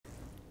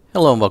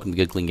Hello and welcome to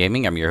Good Clean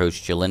Gaming. I'm your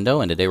host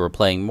Jalindo, and today we're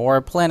playing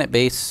more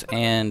Planetbase,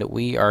 and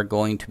we are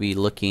going to be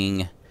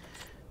looking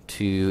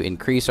to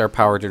increase our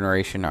power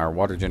generation, our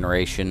water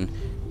generation,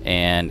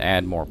 and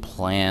add more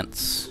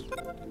plants.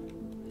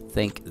 I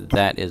think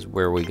that is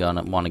where we're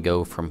gonna want to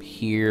go from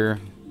here.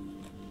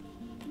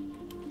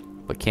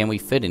 But can we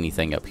fit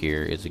anything up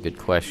here is a good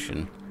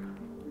question.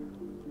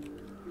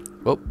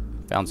 Oh,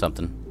 found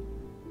something.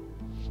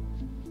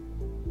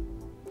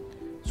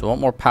 So I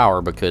want more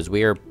power because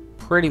we are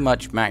pretty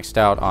much maxed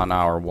out on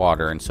our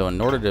water, and so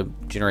in order to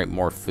generate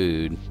more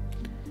food,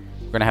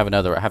 we're gonna have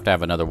to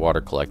have another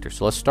water collector.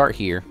 So let's start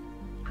here.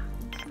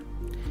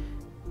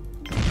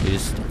 We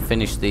just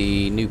finished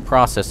the new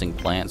processing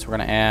plant, so we're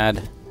gonna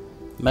add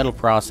metal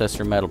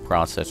processor, metal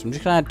processor. I'm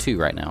just gonna add 2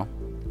 right now,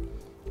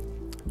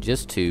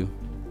 just 2,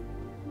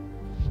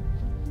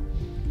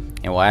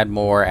 and we'll add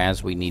more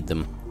as we need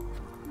them.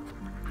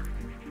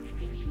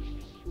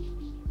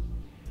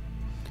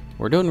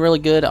 We're doing really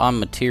good on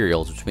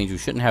materials, which means we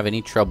shouldn't have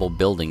any trouble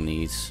building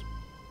these.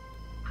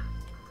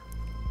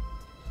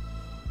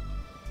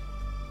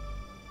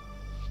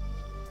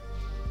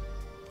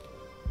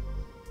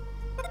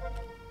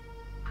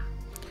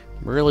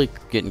 We're really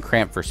getting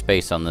cramped for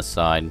space on this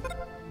side.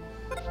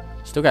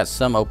 Still got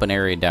some open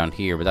area down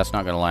here, but that's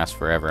not going to last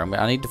forever.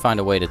 I need to find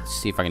a way to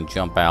see if I can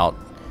jump out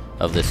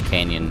of this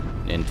canyon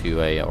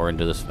into a, or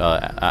into this,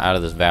 out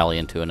of this valley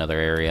into another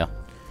area.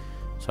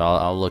 So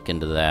I'll look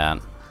into that.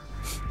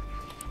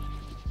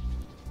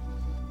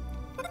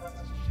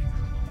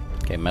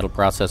 Okay, metal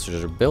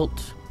processors are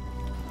built.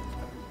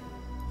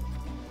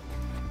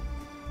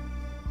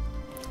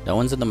 No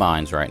one's in the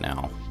mines right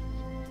now.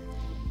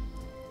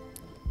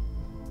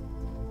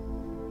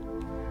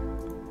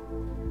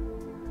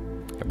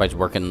 Everybody's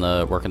working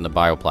the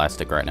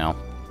bioplastic right now.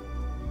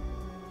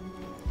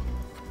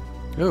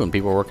 Ooh, and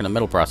people are working the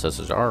metal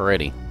processors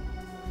already.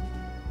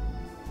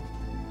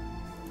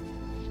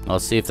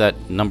 Let's see if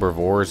that number of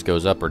ores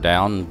goes up or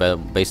down.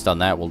 But based on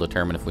that, we'll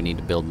determine if we need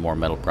to build more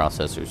metal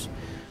processors.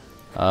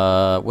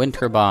 Wind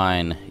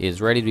turbine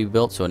is ready to be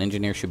built, so an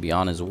engineer should be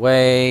on his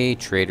way.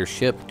 Trader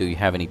ship, do you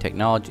have any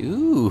technology?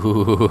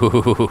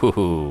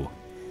 Ooh,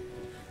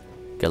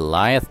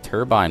 Goliath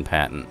turbine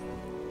patent.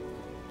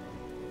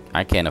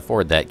 I can't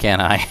afford that,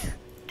 can I?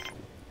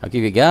 I'll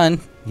give you a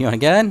gun. You want a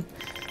gun?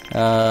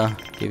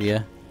 Give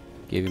you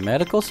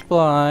medical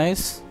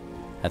supplies.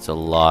 That's a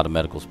lot of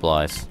medical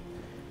supplies,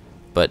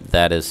 but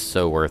that is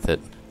so worth it.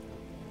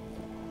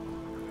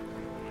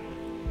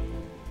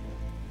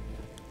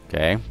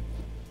 Okay.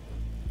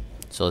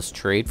 So let's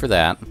trade for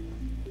that.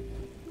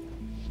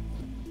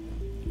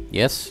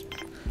 Yes.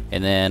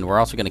 And then we're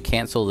also going to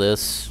cancel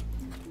this.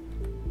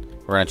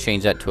 We're going to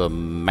change that to a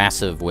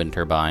massive wind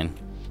turbine.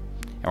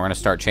 And we're going to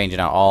start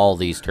changing out all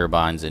these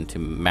turbines into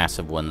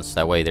massive ones.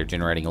 That way they're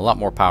generating a lot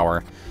more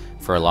power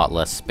for a lot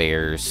less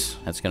spares.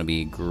 That's going to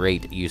be a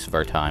great use of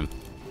our time.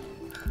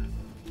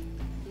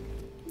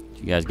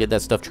 You guys get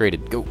that stuff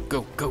traded. Go,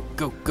 go, go,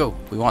 go, go.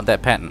 We want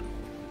that patent.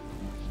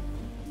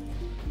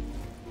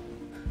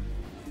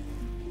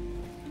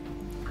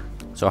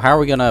 So how are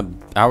we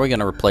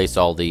gonna replace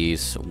all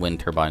these wind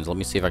turbines? Let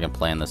me see if I can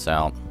plan this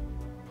out.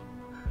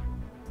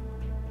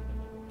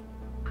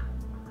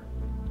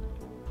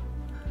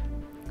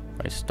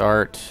 If I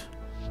start,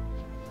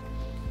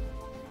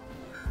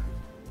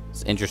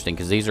 it's interesting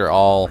because these are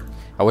all.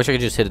 I wish I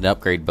could just hit an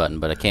upgrade button,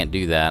 but I can't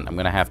do that. I'm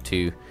gonna have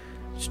to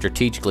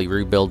strategically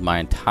rebuild my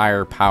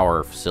entire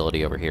power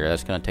facility over here.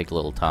 That's gonna take a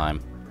little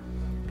time.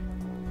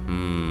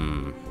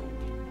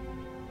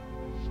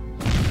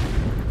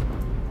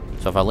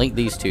 So if I link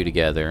these two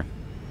together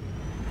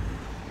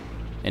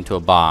into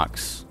a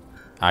box,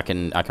 I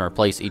can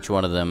replace each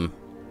one of them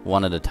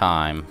one at a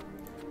time.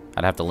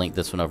 I'd have to link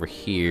this one over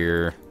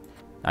here.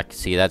 I can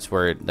see that's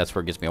where it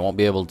gets me. I won't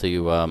be able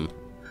to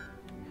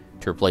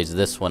replace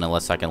this one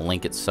unless I can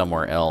link it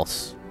somewhere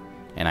else,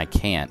 and I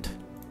can't.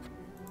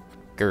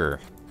 Grr.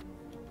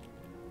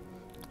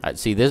 I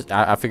see this.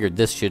 I figured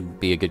this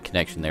should be a good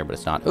connection there, but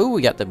it's not. Oh,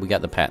 we got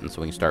the patent,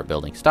 so we can start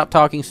building. Stop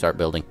talking, start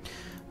building.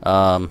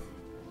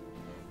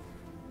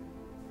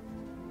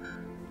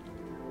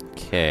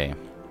 Okay,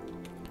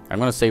 I'm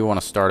going to say we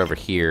want to start over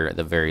here at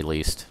the very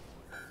least.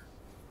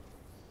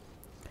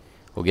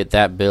 We'll get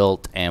that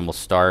built, and we'll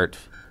start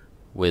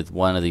with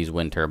one of these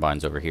wind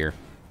turbines over here.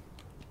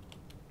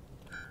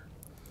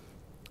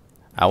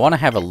 I want to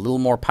have a little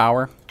more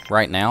power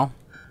right now,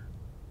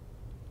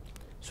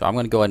 so I'm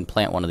going to go ahead and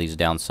plant one of these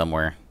down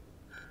somewhere,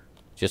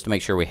 just to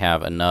make sure we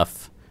have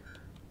enough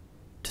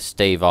to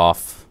stave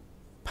off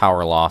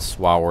power loss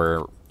while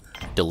we're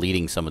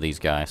deleting some of these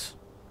guys.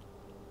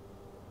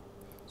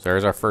 So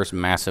there's our first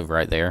massive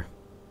right there.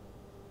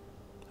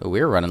 Oh,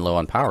 we're running low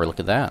on power. Look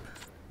at that.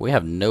 We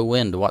have no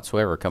wind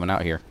whatsoever coming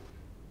out here.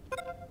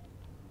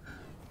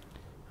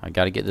 I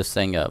got to get this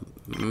thing a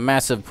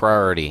massive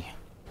priority.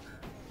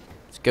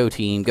 Let's go,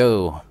 team.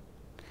 Go.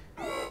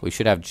 We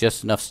should have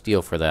just enough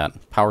steel for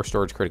that. Power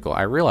storage critical.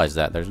 I realize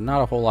that. There's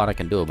not a whole lot I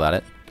can do about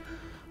it,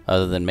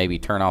 other than maybe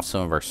turn off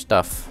some of our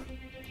stuff.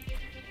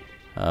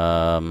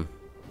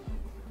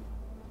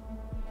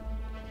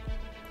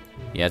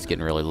 Yeah, it's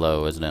getting really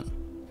low, isn't it?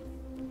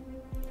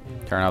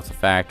 Turn off the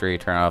factory,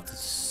 turn off the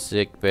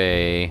sick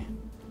bay,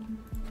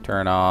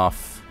 turn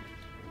off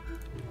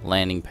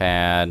landing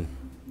pad.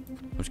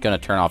 I'm just going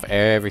to turn off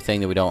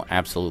everything that we don't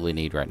absolutely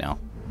need right now.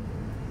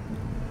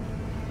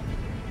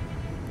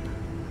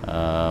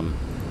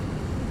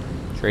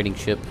 Trading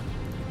ship.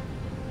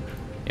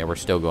 Yeah, we're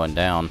still going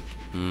down.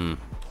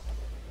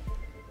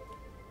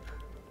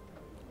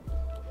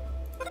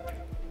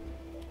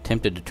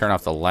 Tempted to turn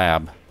off the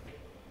lab.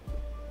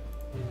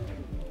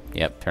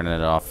 Yep, turning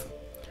it off.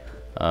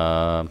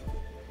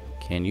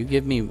 Can you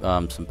give me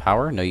some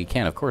power? No, you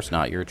can't. Of course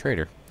not. You're a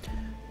trader.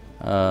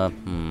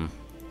 Nothing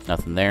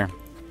there.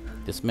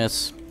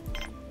 Dismiss.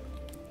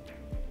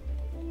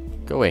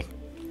 Go away.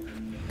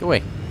 Go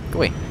away. Go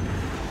away.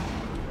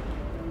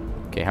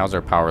 Okay, how's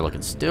our power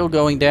looking? Still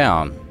going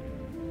down.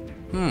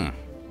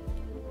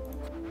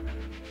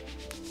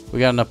 We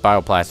got enough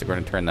bioplastic. We're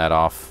going to turn that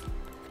off.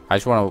 I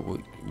just want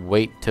to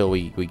wait till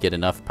we get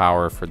enough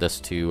power for this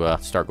to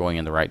start going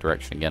in the right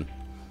direction again.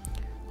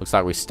 Looks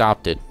like we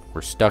stopped it.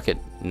 We're stuck at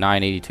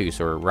 982,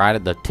 so we're right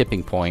at the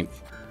tipping point.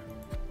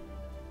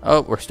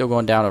 Oh, we're still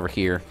going down over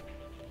here.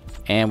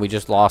 And we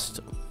just lost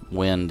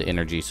wind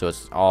energy, so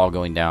it's all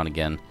going down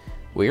again.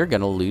 We are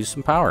going to lose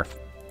some power.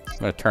 I'm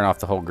going to turn off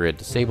the whole grid.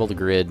 Disable the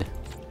grid.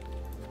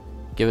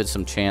 Give it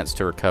some chance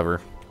to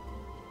recover.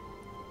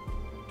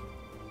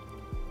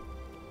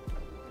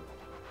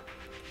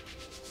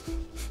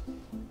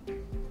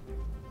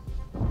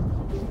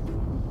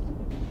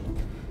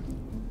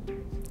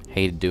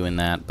 Hated doing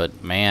that,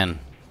 but man,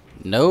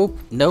 no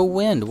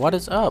wind. What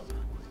is up?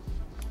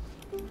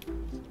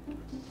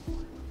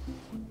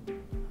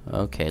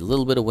 Okay, a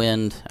little bit of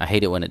wind. I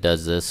hate it when it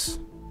does this.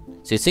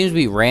 See, it seems to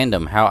be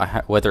random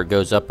how whether it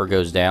goes up or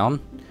goes down.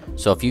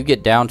 So if you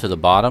get down to the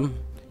bottom,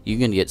 you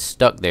can get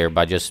stuck there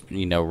by just,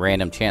 you know,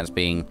 random chance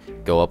being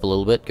go up a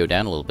little bit, go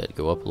down a little bit,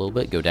 go up a little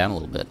bit, go down a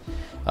little bit.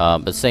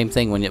 But same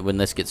thing when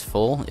this gets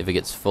full. If it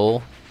gets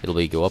full, it'll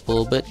be go up a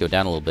little bit, go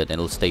down a little bit, and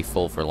it'll stay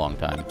full for a long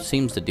time.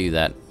 Seems to do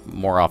that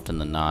more often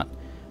than not.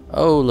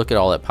 Oh, look at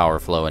all that power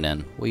flowing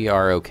in. We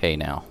are okay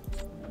now.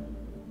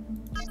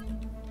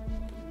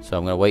 So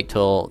I'm going to wait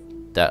till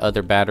that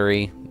other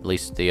battery, at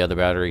least the other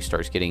battery,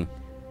 starts getting...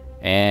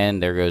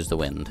 And there goes the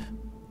wind.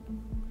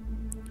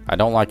 I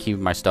don't like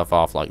keeping my stuff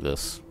off like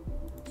this.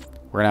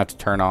 We're going to have to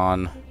turn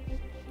on...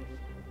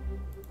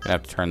 Gonna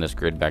have to turn this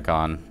grid back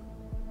on.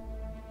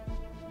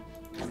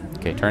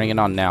 Okay, turning it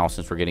on now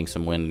since we're getting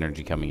some wind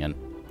energy coming in.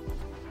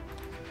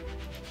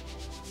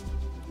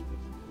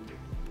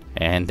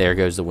 And there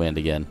goes the wind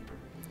again.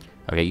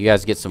 Okay, you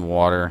guys get some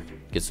water,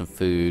 get some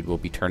food. We'll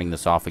be turning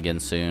this off again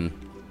soon.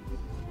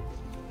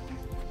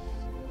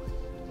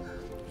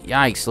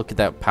 Yikes, look at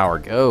that power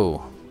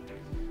go.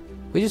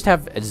 We just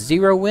have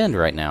zero wind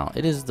right now.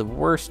 It is the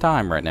worst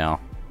time right now.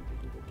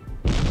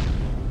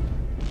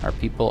 Our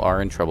people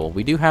are in trouble.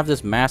 We do have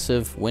this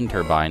massive wind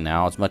turbine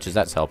now, as much as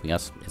that's helping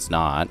us. It's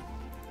not.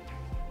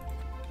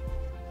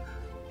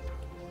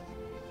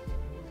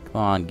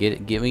 Come on,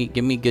 give me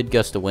a good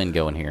gust of wind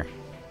going here.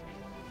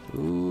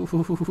 Ooh.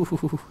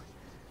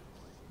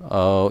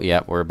 Oh,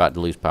 yeah, we're about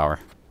to lose power.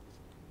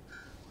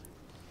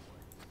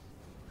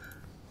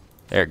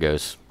 There it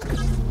goes.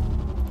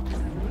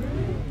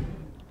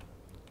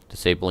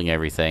 Disabling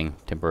everything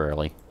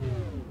temporarily.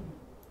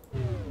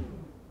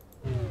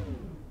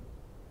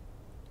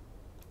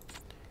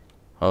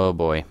 Oh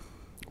boy,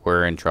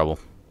 we're in trouble.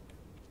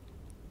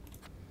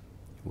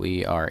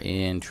 We are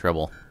in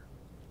trouble.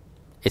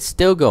 It's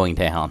still going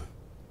down.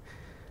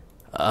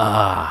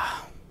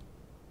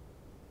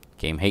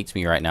 Game hates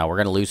me right now. We're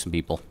gonna lose some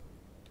people.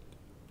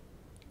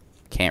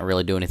 Can't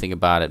really do anything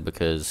about it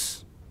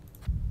because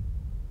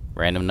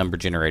random number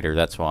generator,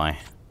 that's why.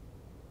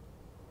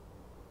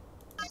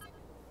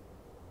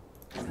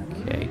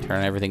 Okay,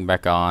 turn everything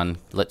back on.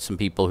 Let some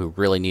people who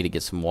really need to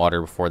get some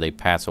water before they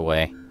pass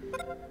away.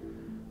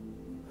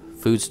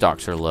 Food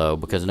stocks are low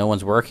because no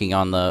one's working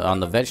on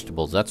the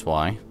vegetables, that's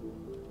why.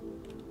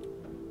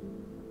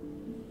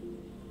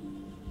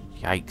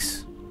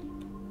 Yikes.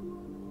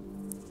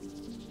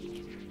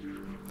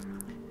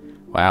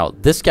 Wow,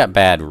 this got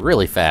bad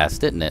really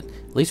fast, didn't it?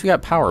 At least we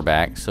got power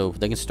back, so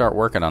they can start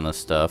working on this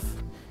stuff.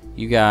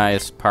 You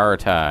guys,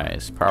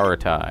 prioritize.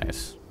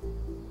 Prioritize.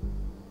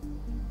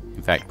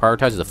 In fact,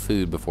 prioritize the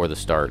food before the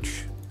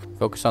starch.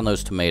 Focus on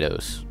those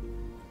tomatoes.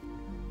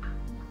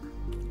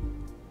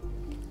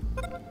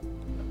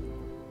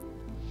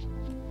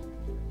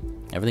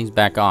 Everything's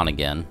back on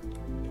again.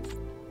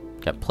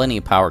 Got plenty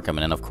of power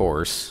coming in, of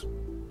course.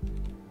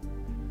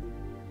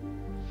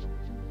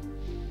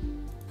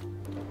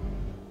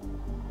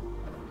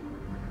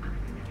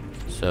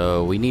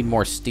 So we need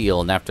more steel,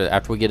 and after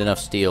we get enough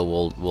steel,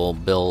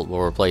 we'll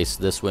replace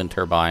this wind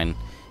turbine,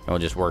 and we'll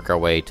just work our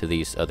way to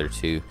these other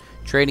two.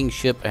 Trading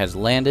ship has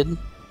landed.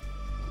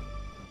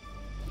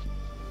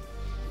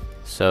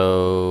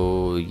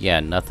 So yeah,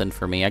 nothing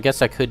for me. I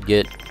guess I could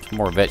get some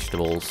more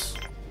vegetables.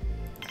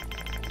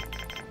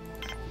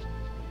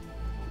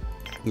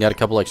 Got a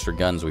couple extra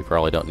guns we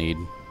probably don't need.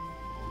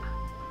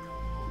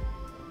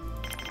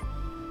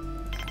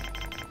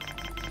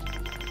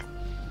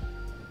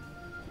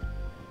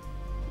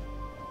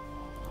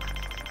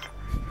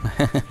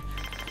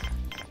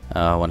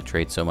 I want to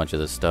trade so much of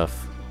this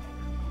stuff.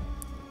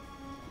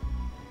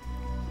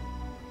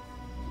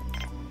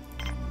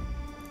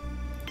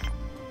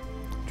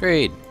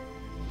 Trade.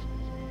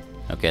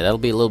 Okay, that'll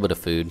be a little bit of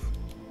food.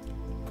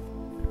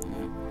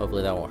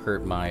 Hopefully that won't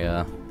hurt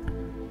my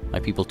my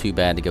people too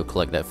bad to go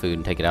collect that food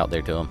and take it out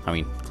there to them. I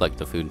mean, collect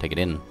the food and take it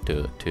in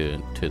to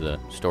the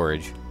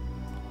storage.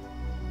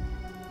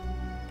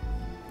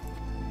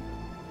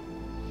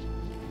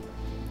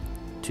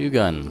 Two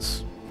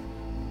guns.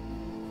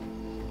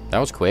 That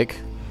was quick.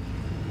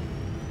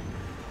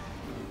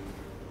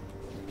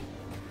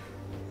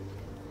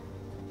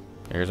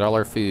 There's all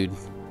our food.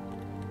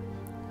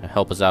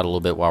 Help us out a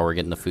little bit while we're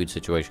getting the food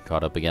situation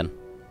caught up again.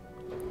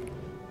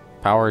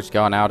 Power's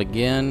gone out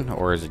again,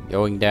 or is it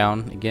going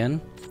down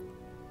again?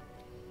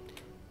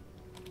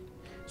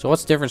 So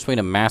what's the difference between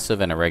a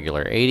massive and a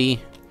regular? 80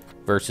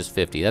 versus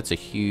 50. That's a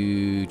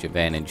huge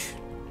advantage.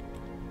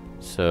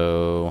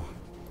 So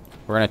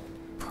we're going to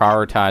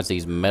prioritize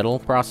these metal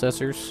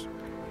processors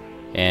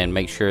and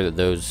make sure that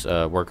those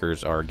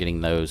workers are getting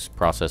those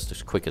processed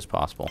as quick as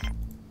possible.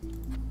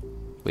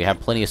 We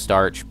have plenty of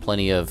starch,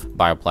 plenty of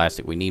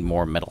bioplastic. We need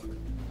more metal.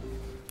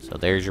 So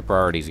there's your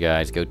priorities,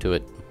 guys. Go to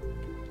it.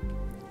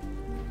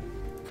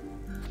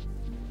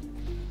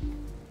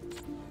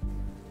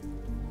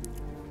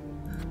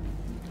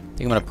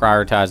 I think I'm going to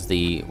prioritize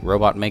the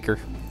robot maker.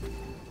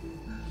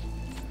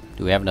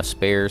 Do we have enough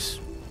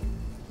spares?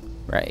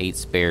 We're at 8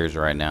 spares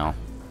right now.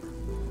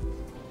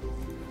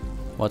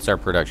 What's our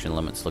production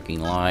limits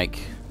looking like?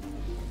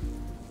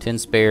 10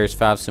 spares,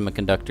 5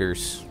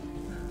 semiconductors.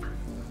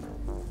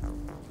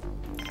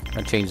 I'm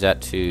going to change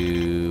that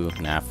to...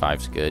 Nah,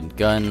 5's good.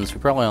 Guns, we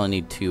probably only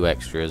need 2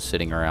 extras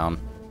sitting around.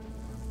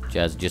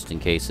 Just in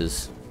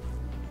cases.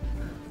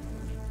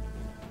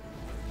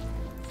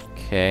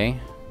 Okay.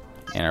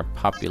 And our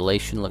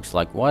population looks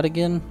like what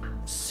again?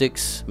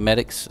 6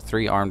 medics,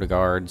 3 armed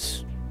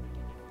guards.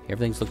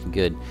 Everything's looking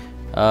good.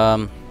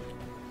 I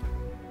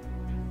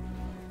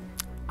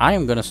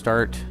am going to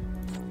start...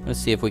 Let's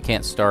see if we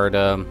can't start...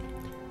 as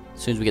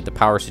soon as we get the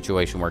power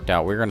situation worked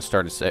out, we're going to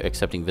start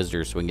accepting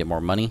visitors so we can get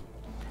more money.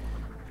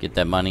 Get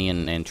that money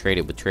and trade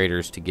it with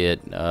traders to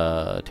get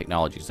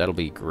technologies. That'll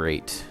be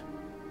great.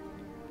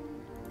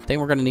 I think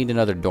we're going to need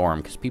another dorm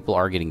because people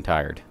are getting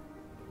tired.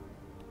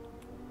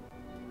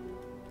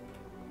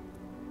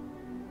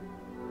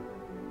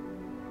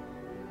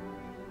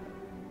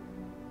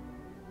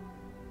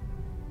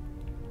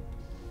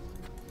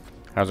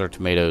 How's our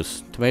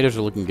tomatoes? Tomatoes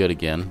are looking good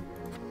again.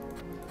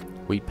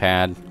 Wheat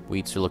pad.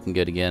 Wheats are looking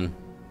good again.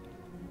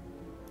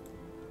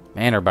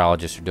 Man, our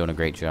biologists are doing a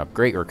great job.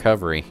 Great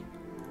recovery.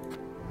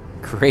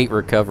 Great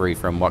recovery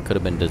from what could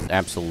have been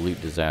absolute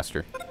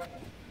disaster.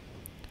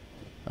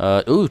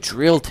 Ooh,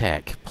 drill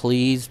tech.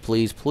 Please,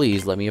 please,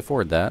 please let me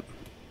afford that.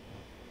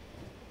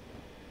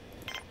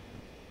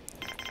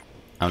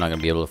 I'm not going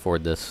to be able to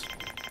afford this.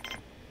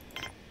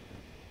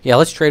 Yeah,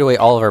 let's trade away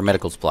all of our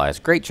medical supplies.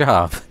 Great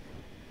job.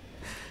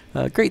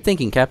 Great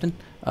thinking, Captain.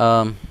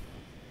 That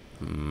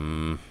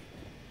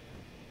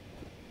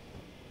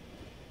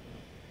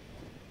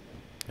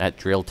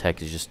drill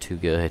tech is just too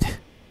good.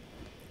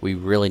 We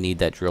really need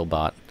that drill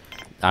bot.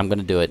 I'm going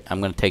to do it.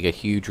 I'm going to take a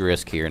huge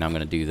risk here, and I'm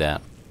going to do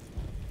that.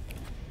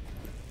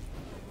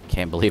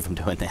 Can't believe I'm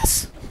doing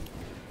this.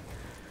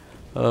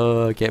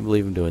 Oh, I can't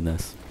believe I'm doing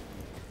this.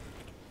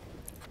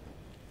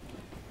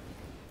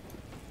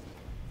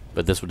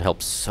 But this would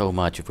help so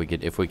much if we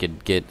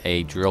could get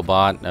a drill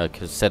bot,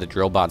 a set of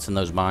drill bots in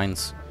those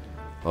mines.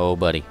 Oh,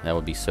 buddy, that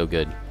would be so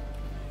good.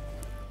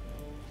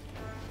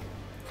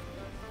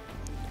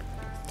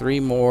 3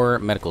 more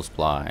medical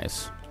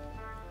supplies.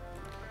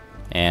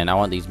 And I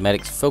want these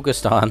medics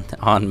focused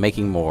on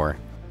making more.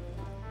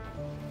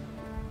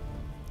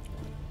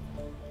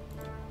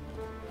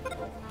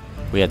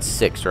 We had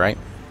 6, right?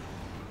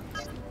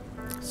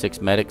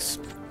 6 medics.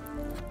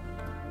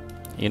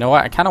 You know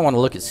what? I kind of want to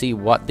look and see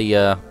what the...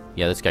 yeah,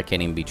 this guy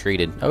can't even be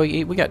treated. Oh,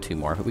 we got 2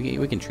 more.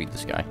 We can treat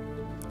this guy.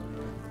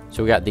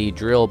 So we got the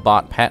drill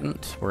bot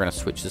patent. We're going to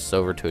switch this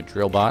over to a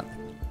drill bot.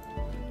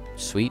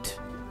 Sweet.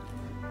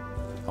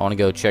 I want to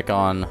go check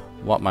on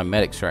what my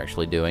medics are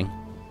actually doing.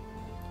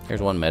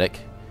 Here's one medic.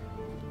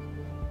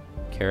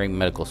 Carrying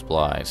medical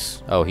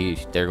supplies. Oh,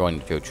 they're going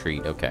to go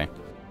treat. Okay.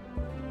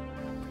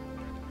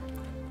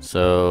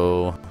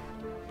 So,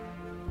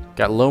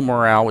 got low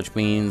morale, which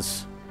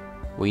means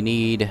we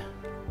need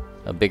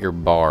a bigger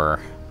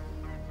bar.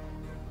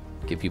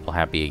 Get people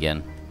happy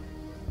again.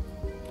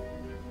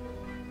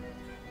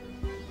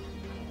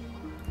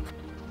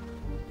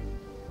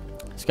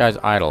 This guy's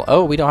idle.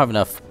 Oh, we don't have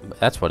enough.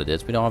 That's what it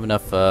is. We don't have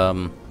enough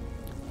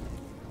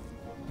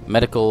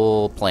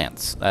medical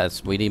plants.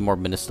 We need more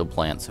medicinal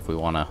plants if we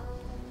wanna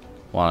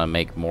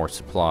make more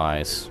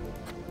supplies.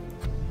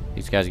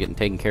 These guys are getting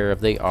taken care of.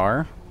 They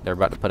are. They're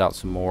about to put out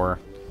some more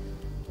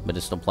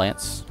medicinal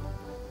plants,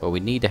 but we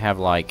need to have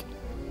like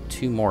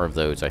 2 more of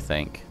those, I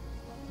think.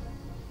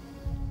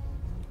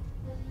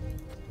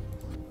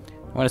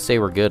 I want to say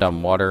we're good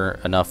on water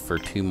enough for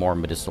 2 more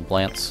medicinal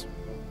plants.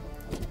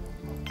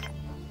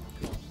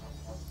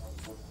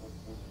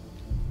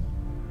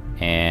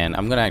 And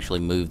I'm going to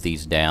actually move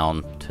these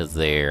down to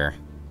there.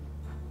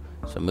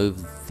 So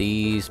move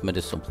these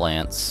medicinal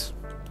plants.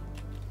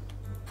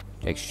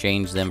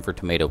 Exchange them for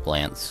tomato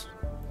plants.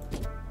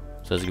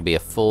 So there's going to be a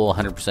full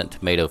 100%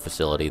 tomato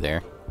facility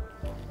there.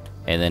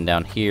 And then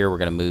down here, we're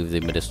going to move the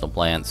medicinal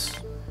plants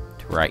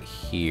to right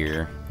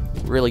here.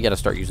 Really got to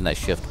start using that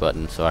shift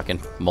button so I can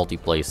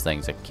multi-place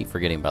things. I keep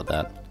forgetting about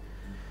that.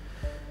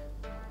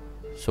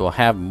 So we'll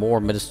have more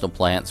medicinal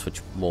plants, which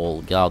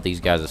will allow these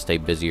guys to stay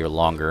busier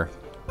longer.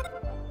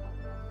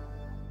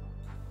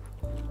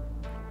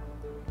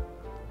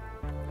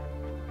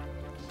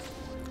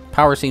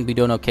 Power seems to be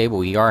doing okay, but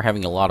we are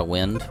having a lot of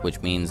wind, which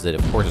means that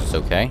of course it's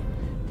okay.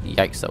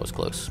 Yikes, that was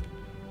close.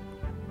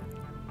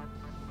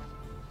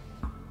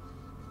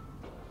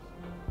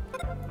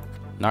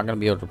 Not going to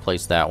be able to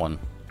replace that one.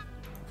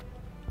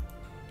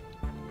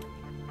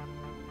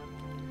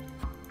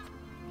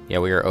 Yeah,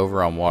 we are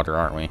over on water,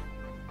 aren't we?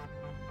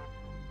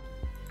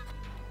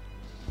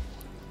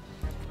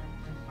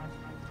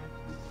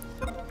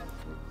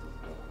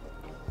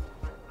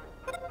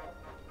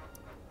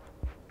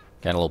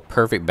 Got a little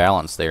perfect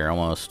balance there,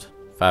 almost.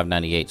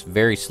 598. It's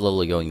very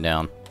slowly going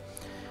down.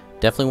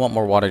 Definitely want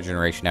more water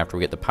generation after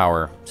we get the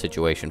power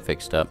situation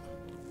fixed up.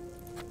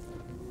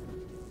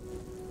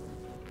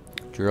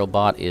 Drill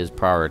bot is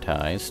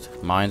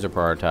prioritized. Mines are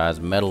prioritized.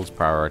 Metals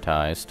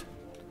prioritized.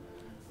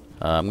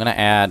 I'm going to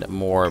add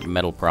more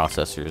metal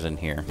processors in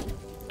here.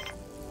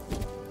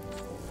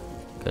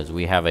 Because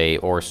we have a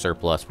ore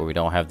surplus where we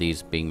don't have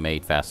these being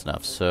made fast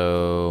enough.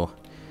 So,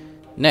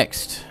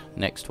 next.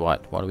 Next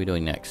what? What are we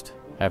doing next?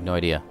 I have no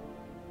idea.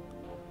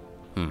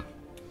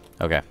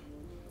 Okay.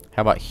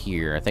 How about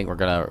here? I think we're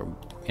going to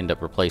end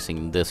up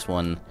replacing this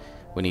one.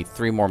 We need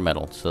 3 more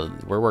metal, so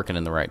we're working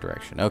in the right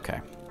direction.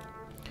 Okay.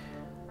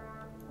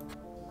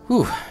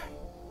 Whew.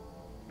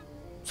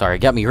 Sorry, it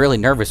got me really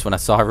nervous when I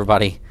saw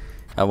everybody,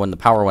 when the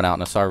power went out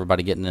and I saw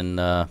everybody getting in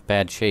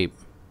bad shape.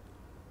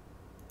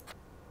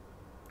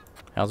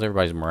 How's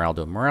everybody's morale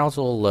doing? Morale's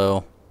a little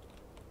low.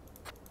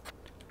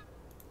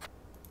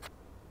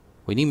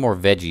 We need more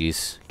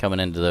veggies coming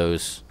into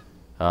those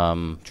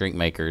drink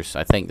makers.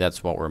 I think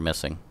that's what we're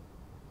missing.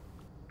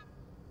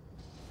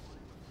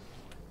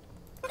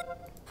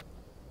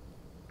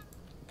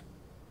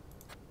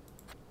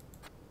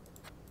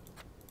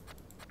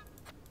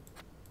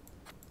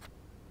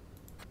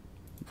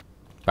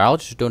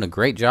 Biologists are doing a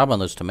great job on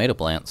those tomato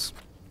plants.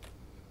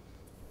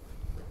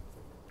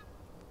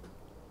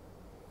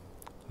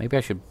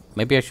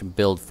 Maybe I should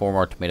build 4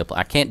 more tomato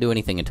plants. I can't do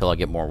anything until I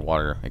get more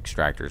water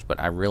extractors, but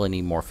I really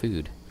need more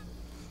food.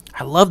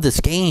 I love this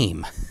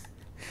game.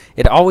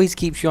 It always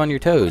keeps you on your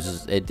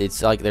toes.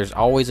 It's like there's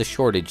always a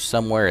shortage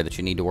somewhere that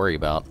you need to worry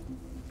about.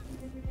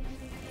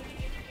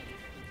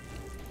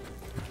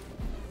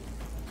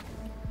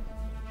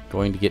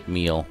 Going to get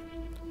meal.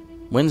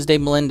 Wednesday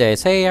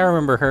Melendez. Hey, I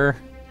remember her.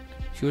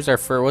 She was our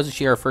first. Wasn't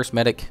she our first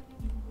medic?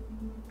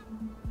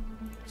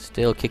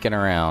 Still kicking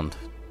around.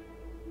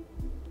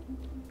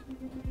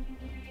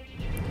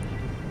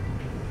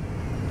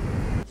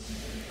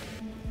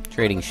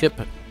 Trading ship.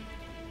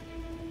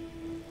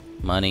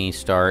 Money,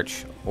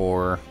 starch,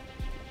 ore.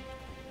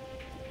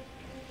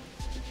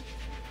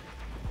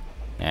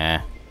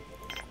 Nah.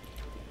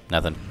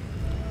 Nothing.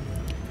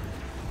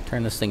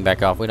 Turn this thing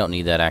back off. We don't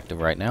need that active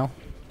right now.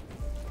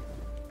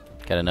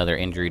 Got another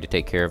injury to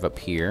take care of up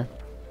here.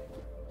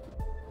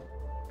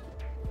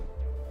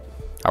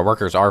 Our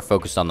workers are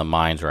focused on the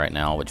mines right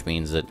now, which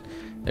means that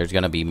there's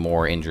going to be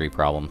more injury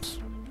problems.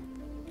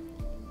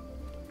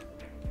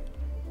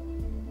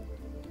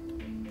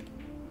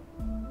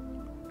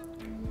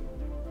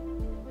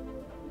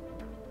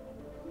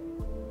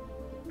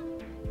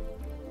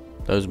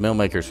 Those mill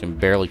makers can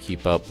barely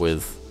keep up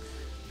with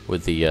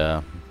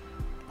the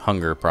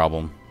hunger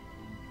problem.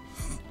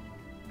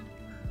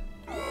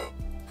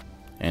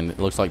 And it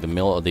looks like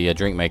the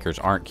drink makers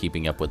aren't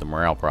keeping up with the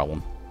morale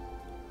problem.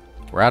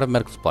 We're out of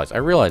medical supplies. I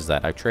realize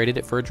that. I traded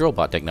it for a drill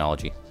bot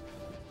technology.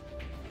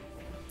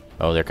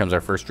 Oh, there comes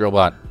our first drill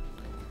bot.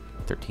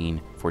 13,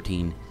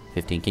 14,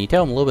 15. Can you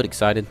tell I'm a little bit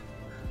excited?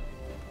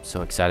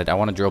 So excited. I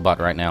want a drill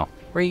bot right now.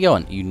 Where are you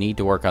going? You need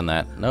to work on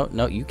that. No,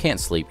 no, you can't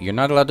sleep. You're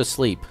not allowed to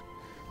sleep.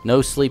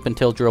 No sleep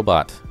until drill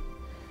bot.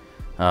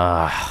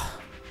 Can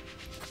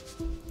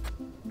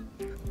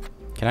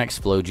I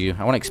explode you?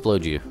 I want to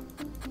explode you.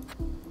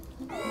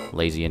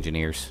 Lazy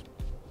engineers.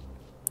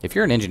 If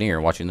you're an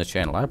engineer watching this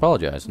channel, I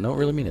apologize. I don't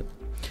really mean it.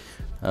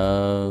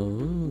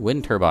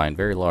 Wind turbine,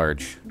 very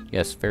large.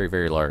 Yes, very,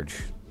 very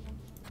large.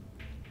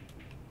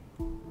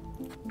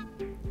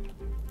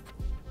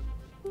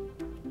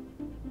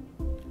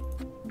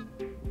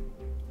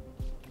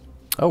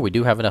 Oh, we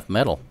do have enough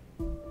metal.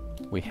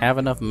 We have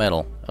enough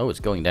metal. Oh, it's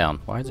going down.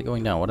 Why is it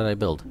going down? What did I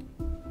build?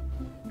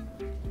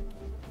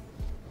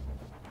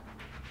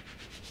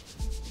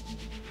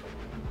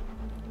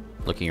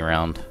 Looking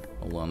around.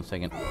 Hold on a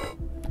second.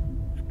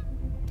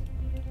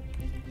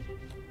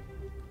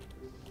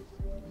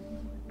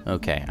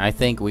 Okay, I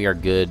think we are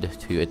good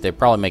to... They're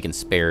probably making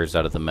spares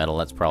out of the metal.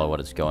 That's probably what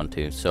it's going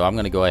to. So I'm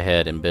going to go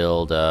ahead and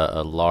build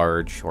a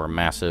large or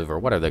massive, or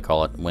whatever they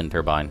call it, wind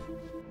turbine.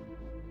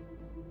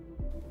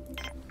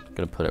 I'm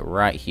going to put it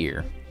right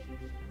here.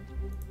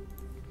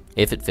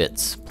 If it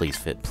fits. Please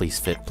fit, please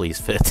fit,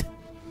 please fit.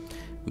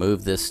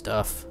 Move this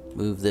stuff.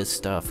 Move this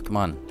stuff. Come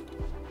on.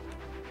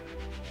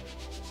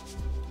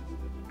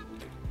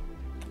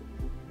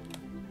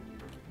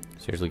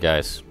 Seriously,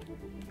 guys.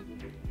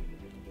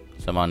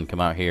 Someone come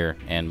out here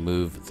and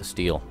move the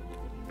steel.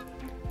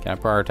 Can I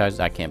prioritize?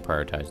 I can't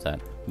prioritize that.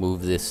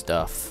 Move this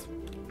stuff.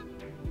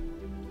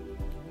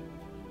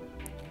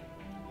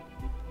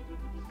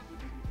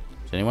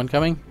 Is anyone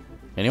coming?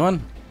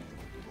 Anyone?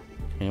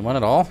 Anyone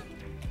at all?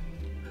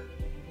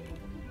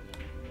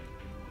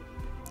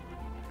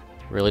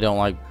 Really don't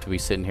like to be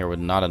sitting here with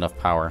not enough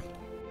power.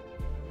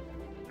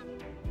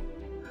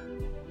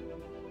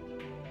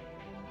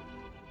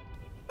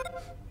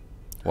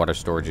 Water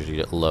storage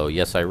is low.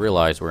 Yes, I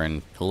realize we're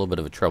in a little bit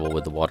of a trouble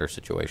with the water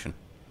situation.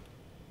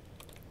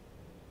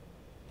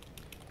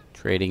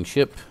 Trading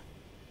ship.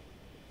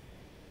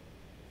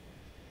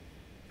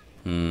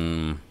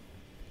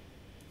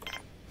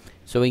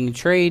 So we can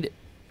trade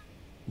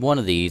one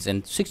of these,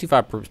 and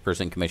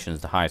 65% commission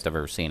is the highest I've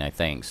ever seen, I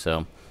think.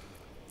 So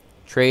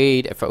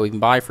trade, if we can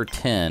buy for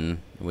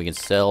 10, we can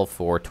sell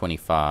for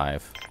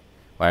 25.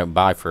 Well,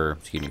 buy for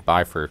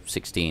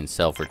 16,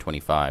 sell for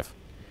 25.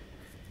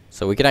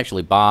 So we could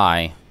actually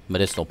buy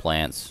medicinal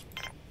plants,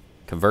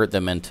 convert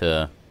them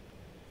into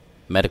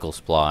medical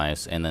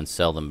supplies, and then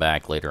sell them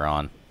back later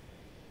on.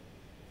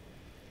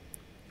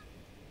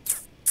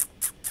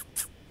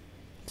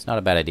 It's not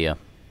a bad idea.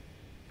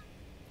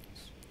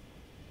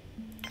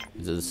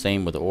 Is it the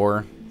same with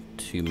ore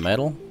to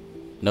metal?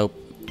 Nope,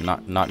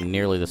 not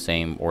nearly the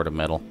same ore to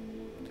metal.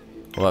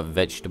 What about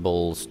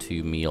vegetables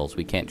to meals?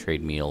 We can't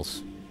trade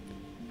meals,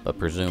 but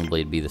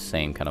presumably it'd be the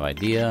same kind of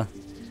idea.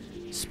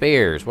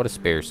 Spares. What do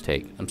spares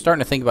take? I'm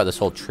starting to think about this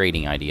whole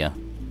trading idea.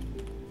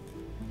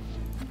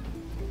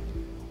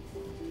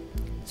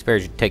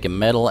 Spares, you take a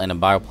metal and a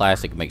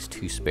bioplastic, makes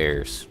 2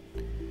 spares.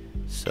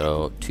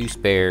 So 2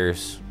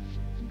 spares,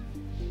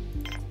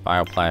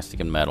 bioplastic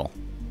and metal.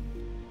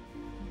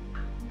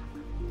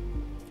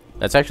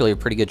 That's actually a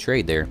pretty good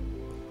trade there.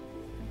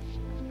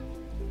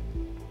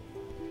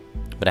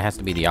 But it has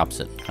to be the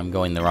opposite. I'm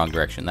going the wrong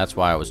direction. That's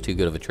why it was too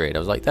good of a trade. I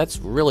was like, that's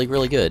really,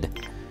 really good.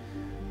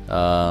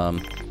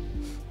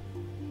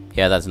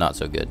 Yeah, that's not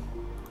so good.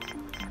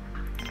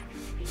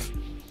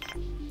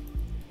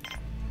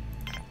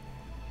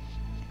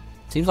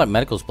 Seems like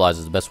medical supplies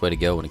is the best way to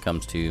go when it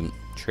comes to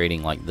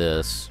trading like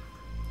this.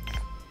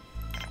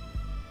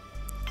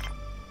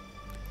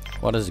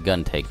 What does a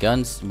gun take?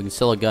 Guns, we can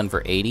sell a gun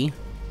for 80.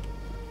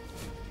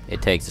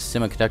 It takes a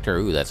semiconductor.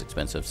 Ooh, that's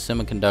expensive.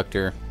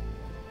 Semiconductor.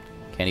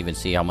 Can't even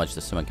see how much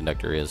the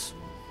semiconductor is.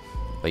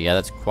 But yeah,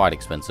 that's quite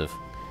expensive.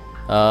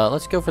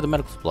 Let's go for the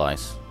medical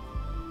supplies.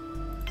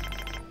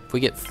 If we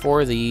get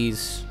 4 of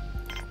these,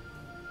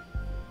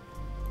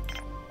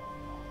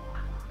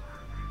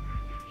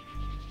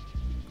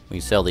 we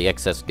can sell the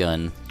excess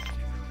gun.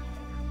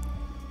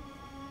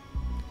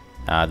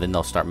 Then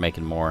they'll start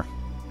making more.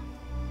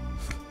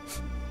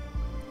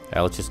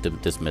 Let's just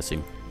dismiss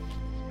him.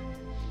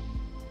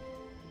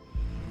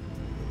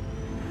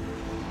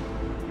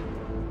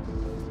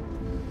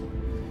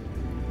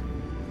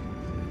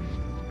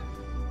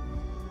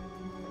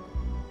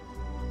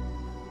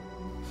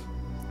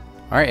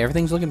 Alright,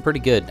 everything's looking pretty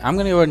good. I'm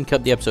going to go ahead and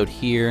cut the episode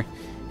here.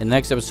 In the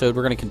next episode,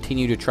 we're going to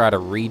continue to try to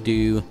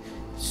redo...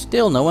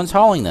 Still, no one's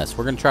hauling this.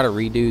 We're going to try to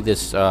redo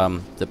this,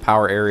 the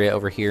power area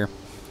over here.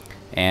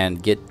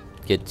 And get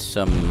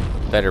some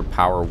better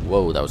power.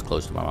 Whoa, that was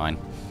close to my mind.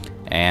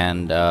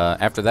 And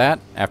after that,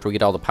 after we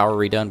get all the power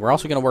redone, we're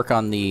also going to work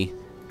on the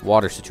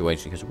water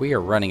situation. Because we are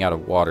running out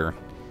of water.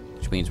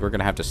 Which means we're going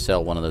to have to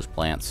sell one of those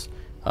plants.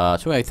 So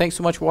anyway, thanks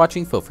so much for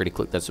watching. Feel free to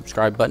click that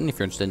subscribe button if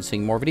you're interested in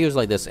seeing more videos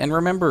like this. And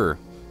remember...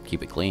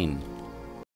 keep it clean.